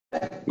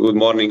Good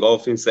morning,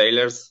 dolphin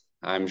sailors.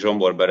 I'm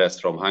Zsombor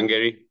Berecz from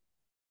Hungary.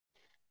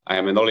 I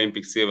am an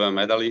Olympic silver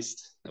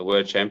medalist, a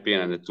world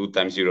champion, and a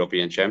two-times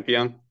European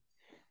champion.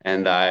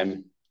 And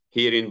I'm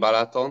here in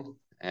Balaton,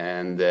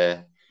 and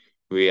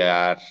we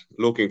are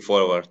looking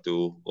forward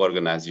to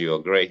organize you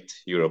a great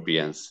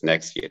Europeans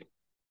next year.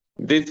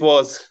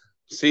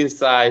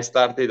 Since I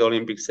started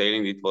Olympic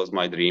sailing, it was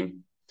my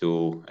dream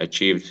to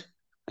achieve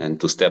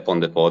and to step on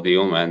the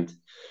podium. And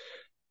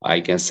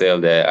I can say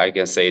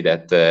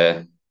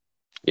that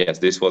yes,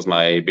 this was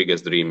my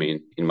biggest dream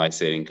in my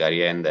sailing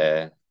career,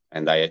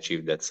 and I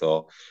achieved that.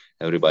 So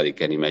everybody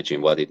can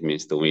imagine what it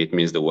means to me. It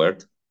means the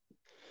world.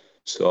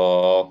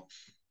 So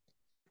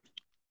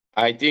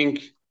I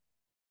think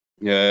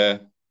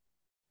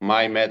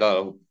my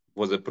medal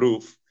was a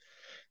proof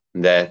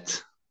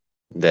that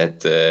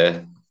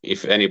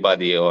if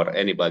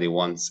anybody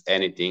wants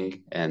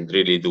anything and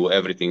really do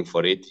everything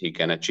for it, he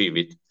can achieve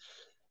it.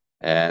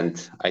 And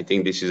I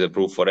think this is a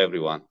proof for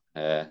everyone,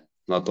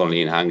 not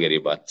only in Hungary,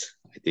 but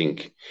I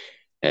think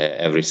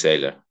every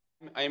sailor.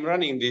 I'm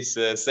running this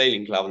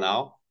sailing club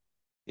now.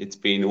 It's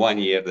been 1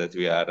 year that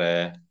we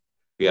are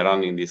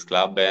running this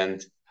club,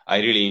 and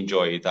I really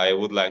enjoy it. I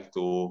would like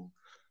to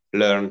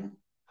learn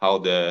how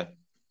the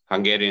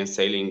Hungarian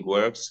sailing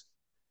works,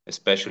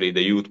 especially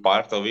the youth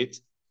part of it.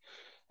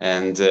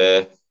 And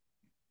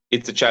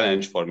it's a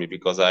challenge for me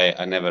because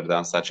I never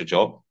done such a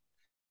job.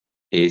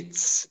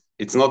 It's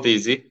not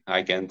easy,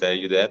 I can tell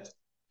you that,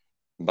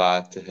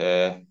 but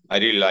I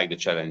really like the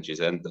challenges.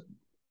 And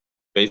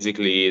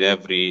basically, in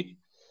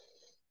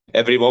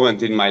every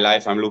moment in my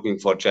life, I'm looking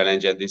for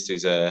challenge, and this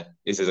is a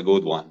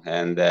good one.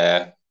 And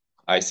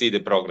I see the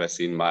progress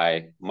in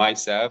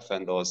myself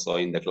and also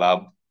in the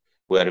club,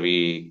 where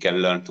we can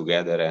learn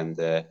together and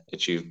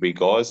achieve big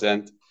goals.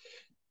 And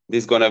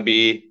this is gonna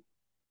be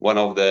one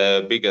of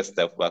the biggest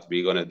steps what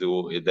we're gonna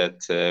do, is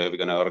that we're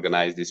gonna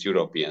organize these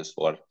Europeans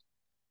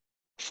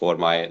for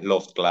my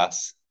loved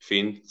class,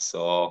 Finn.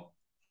 So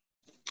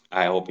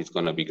I hope it's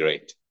gonna be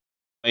great.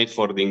 Made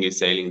for dinghy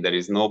sailing. There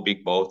is no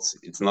big boats.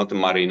 It's not a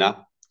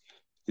marina.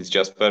 It's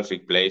just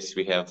perfect place.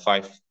 We have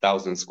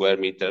 5,000 square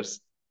meters,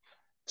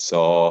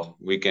 so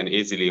we can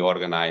easily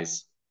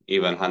organize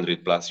even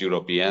 100 plus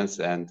Europeans.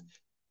 And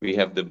we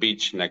have the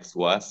beach next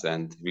to us,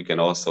 and we can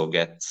also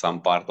get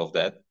some part of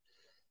that.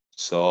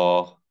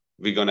 So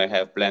we're gonna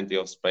have plenty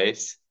of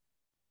space.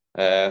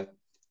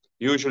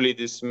 Usually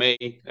this May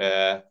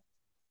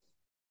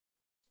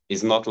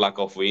is not lack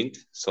of wind,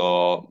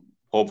 so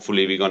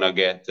hopefully we're gonna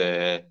get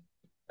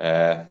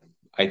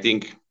I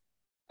think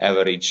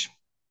average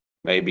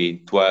maybe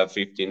 12,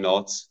 15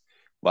 knots,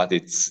 but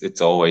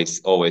it's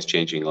always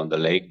changing on the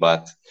lake.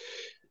 But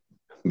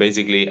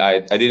basically,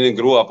 I didn't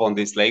grow up on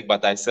this lake,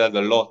 but I sailed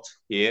a lot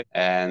here,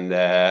 and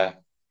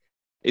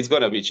it's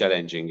gonna be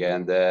challenging.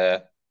 And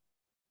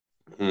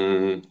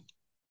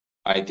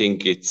I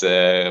think it's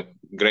a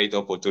great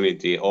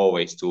opportunity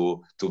always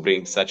to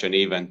bring such an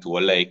event to a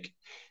lake,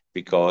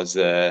 because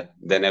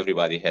then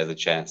everybody has a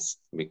chance,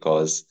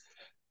 because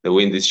the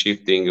wind is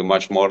shifting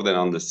much more than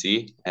on the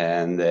sea,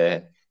 and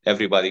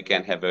everybody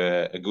can have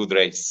a good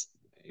race.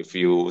 If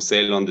you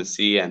sail on the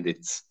sea and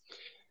it's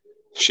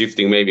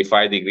shifting maybe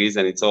 5 degrees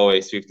and it's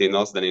always 15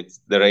 knots, then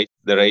the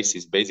race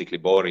is basically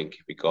boring,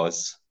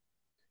 because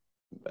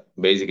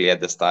basically at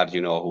the start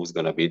you know who's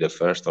gonna be the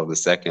first or the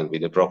second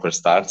with the proper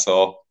start.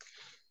 So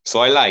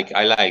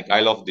I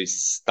love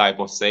this type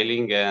of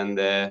sailing, and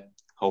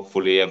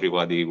hopefully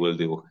everybody will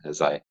do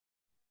as I.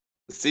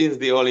 Since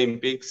the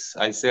Olympics,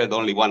 I sailed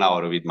only 1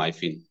 hour with my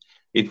fin.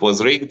 It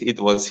was rigged, it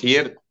was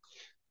here,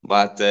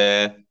 but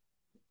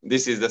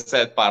this is the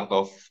sad part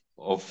of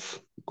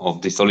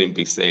this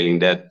Olympic sailing,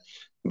 that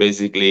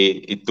basically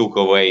it took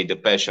away the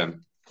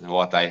passion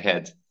what I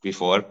had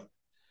before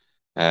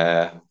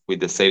with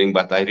the sailing.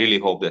 But I really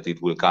hope that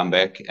it will come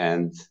back,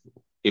 and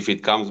if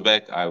it comes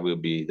back, I will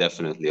be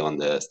definitely on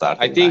the starting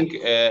line. I think,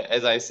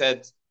 as I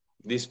said,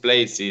 this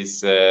place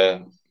is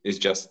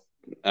just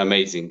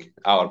amazing.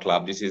 Our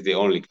club, this is the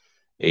only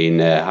in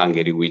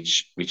Hungary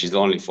which is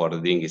only for the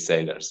dinghy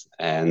sailors,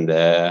 and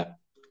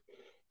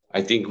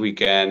I think we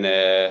can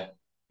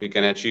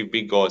achieve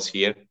big goals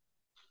here.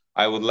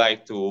 I would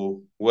like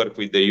to work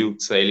with the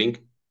youth sailing,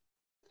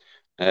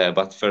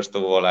 but first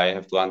of all, I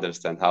have to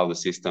understand how the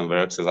system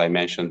works, as I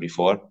mentioned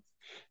before,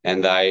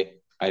 and I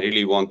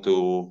really want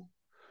to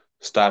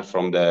start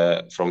from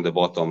the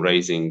bottom,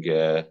 raising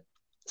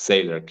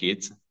sailor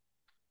kids,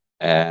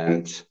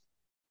 and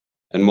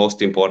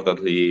most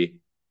importantly,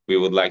 we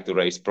would like to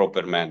raise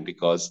proper men,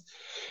 because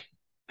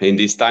in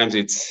these times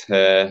it's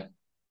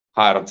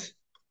hard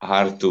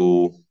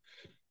to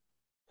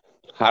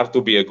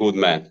be a good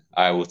man,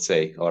 I would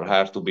say, or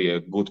hard to be a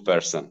good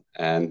person.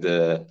 And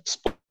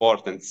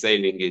sport and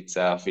sailing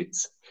itself,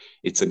 it's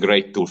a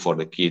great tool for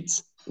the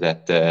kids,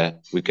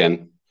 that we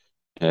can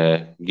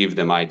give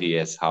them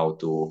ideas how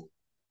to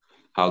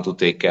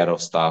take care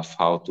of stuff,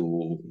 how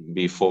to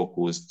be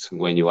focused.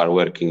 When you are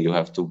working, you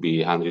have to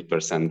be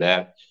 100%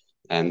 there.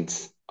 And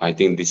I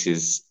think this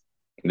is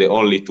the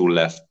only tool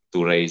left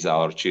raise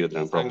our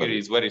children properly. Hungary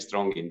is very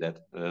strong in that,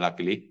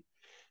 luckily.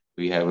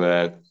 We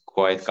have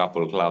quite a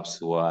couple of clubs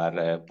who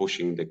are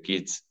pushing the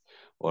kids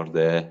or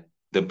the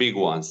big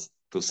ones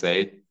to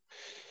say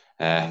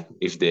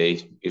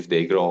if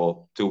they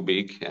grow too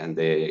big and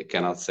they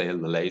cannot sail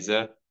the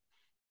laser.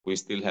 We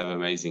still have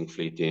amazing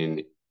fleet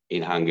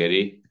in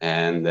Hungary,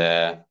 and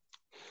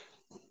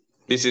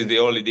this is the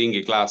only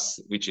dinghy class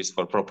which is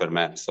for proper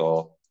men.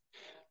 So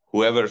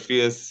whoever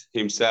feels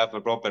himself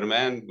a proper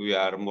man, we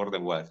are more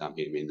than welcome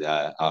him in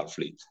our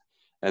fleet.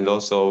 And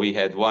also we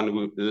had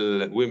one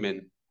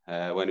woman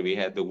when we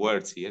had the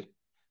Worlds here,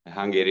 a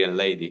Hungarian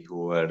lady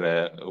who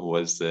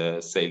was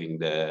sailing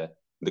the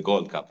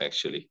Gold Cup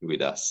actually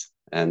with us,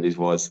 and it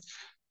was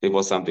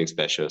something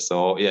special.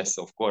 So yes,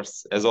 of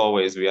course, as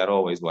always, we are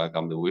always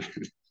welcome the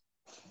women.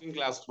 In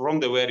class from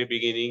the very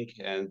beginning,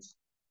 and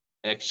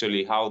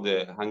actually how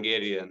the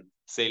Hungarian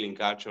sailing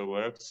culture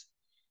works.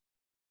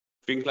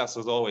 Fin class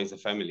was always a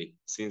family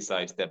since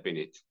I stepped in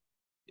it.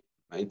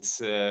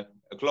 It's a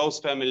close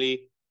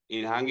family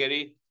in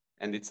Hungary,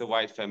 and it's a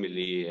wide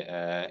family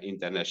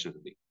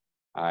internationally.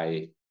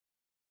 I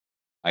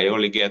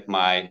only get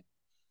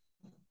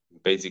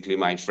basically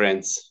my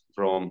friends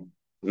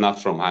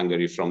not from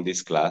Hungary, from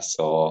this class.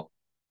 So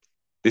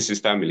this is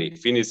family.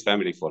 Finn is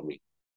family for me.